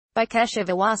By Keshav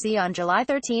Awasi on July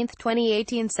 13,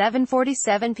 2018,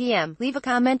 7:47 p.m. Leave a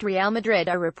comment. Real Madrid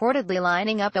are reportedly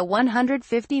lining up a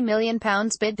 £150 million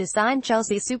bid to sign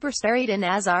Chelsea superstar Eden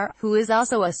Hazard, who is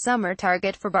also a summer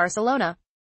target for Barcelona.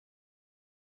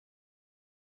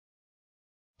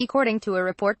 According to a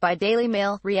report by Daily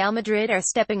Mail, Real Madrid are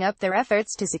stepping up their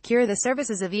efforts to secure the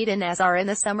services of Eden Hazard in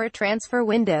the summer transfer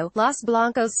window. Los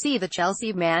Blancos see the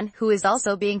Chelsea man, who is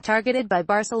also being targeted by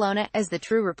Barcelona, as the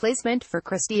true replacement for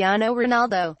Cristiano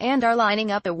Ronaldo, and are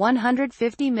lining up a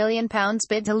 £150 million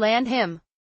bid to land him.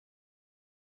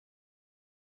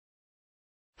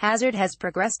 Hazard has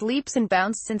progressed leaps and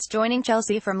bounds since joining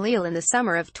Chelsea from Lille in the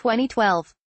summer of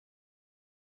 2012.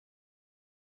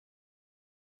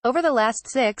 Over the last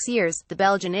 6 years, the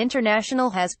Belgian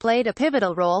international has played a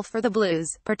pivotal role for the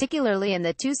Blues, particularly in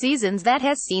the 2 seasons that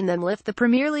has seen them lift the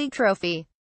Premier League trophy.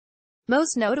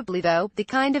 Most notably though, the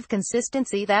kind of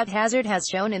consistency that Hazard has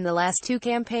shown in the last 2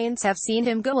 campaigns have seen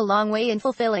him go a long way in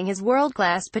fulfilling his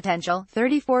world-class potential.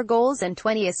 34 goals and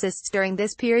 20 assists during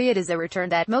this period is a return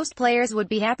that most players would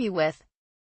be happy with.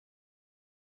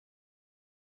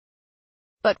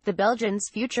 But the Belgians'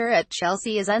 future at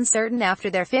Chelsea is uncertain after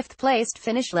their 5th-placed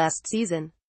finish last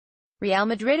season. Real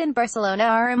Madrid and Barcelona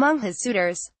are among his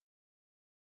suitors.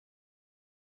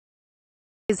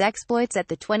 His exploits at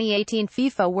the 2018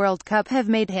 FIFA World Cup have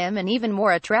made him an even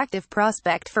more attractive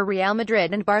prospect for Real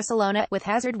Madrid and Barcelona, with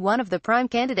Hazard one of the prime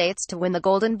candidates to win the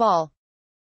Golden Ball.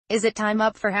 Is it time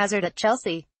up for Hazard at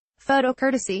Chelsea? Photo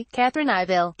courtesy, Catherine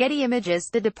Iville. Getty Images.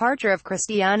 The departure of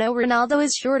Cristiano Ronaldo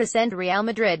is sure to send Real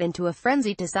Madrid into a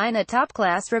frenzy to sign a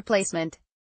top-class replacement.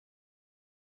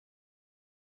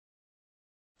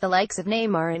 The likes of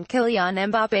Neymar and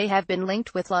Kylian Mbappé have been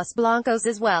linked with Los Blancos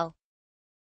as well.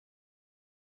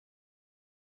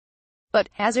 But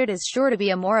Hazard is sure to be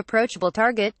a more approachable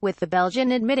target, with the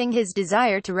Belgian admitting his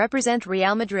desire to represent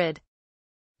Real Madrid.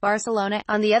 Barcelona,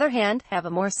 on the other hand, have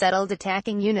a more settled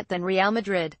attacking unit than Real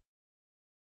Madrid.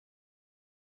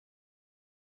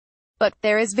 But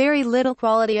there is very little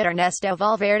quality at Ernesto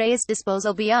Valverde's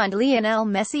disposal beyond Lionel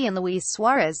Messi and Luis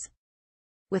Suarez.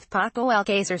 With Paco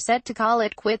Alcácer set to call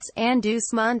it quits, and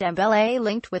Ousmane Dembélé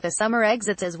linked with a summer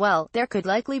exits as well, there could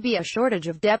likely be a shortage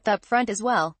of depth up front as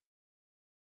well.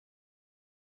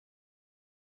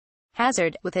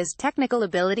 Hazard, with his technical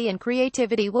ability and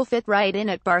creativity, will fit right in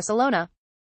at Barcelona.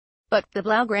 But the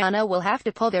Blaugrana will have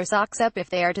to pull their socks up if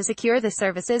they are to secure the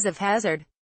services of Hazard.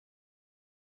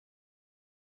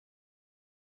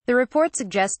 The report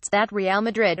suggests that Real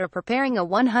Madrid are preparing a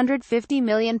 £150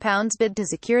 million bid to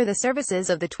secure the services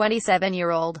of the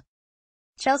 27-year-old.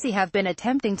 Chelsea have been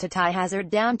attempting to tie Hazard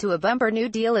down to a bumper new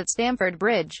deal at Stamford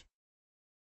Bridge.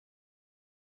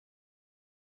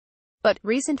 But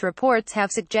recent reports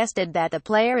have suggested that the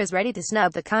player is ready to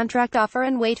snub the contract offer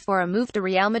and wait for a move to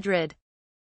Real Madrid.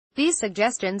 These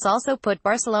suggestions also put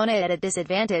Barcelona at a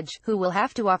disadvantage, who will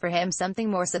have to offer him something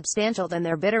more substantial than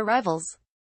their bitter rivals.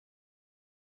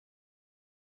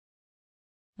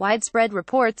 Widespread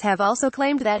reports have also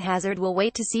claimed that Hazard will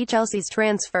wait to see Chelsea's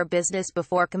transfer business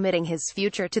before committing his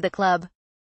future to the club.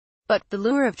 But the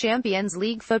lure of Champions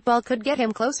League football could get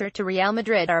him closer to Real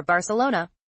Madrid or Barcelona.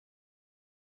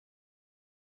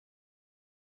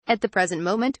 At the present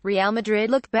moment, Real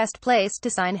Madrid look best placed to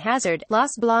sign Hazard.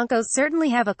 Los Blancos certainly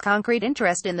have a concrete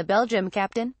interest in the Belgium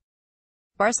captain.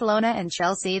 Barcelona and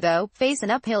Chelsea, though, face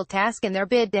an uphill task in their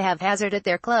bid to have Hazard at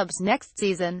their clubs next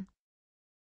season.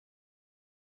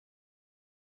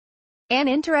 An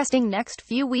interesting next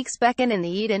few weeks beckon in the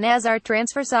Eden Hazard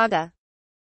transfer saga.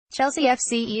 Chelsea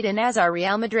FC Eden Hazard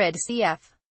Real Madrid CF.